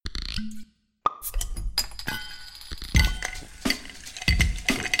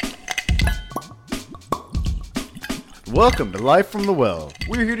Welcome to Life from the Well.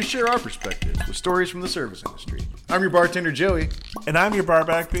 We're here to share our perspectives with stories from the service industry. I'm your bartender, Joey. And I'm your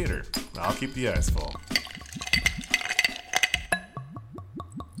barback, Peter. I'll keep the ice full.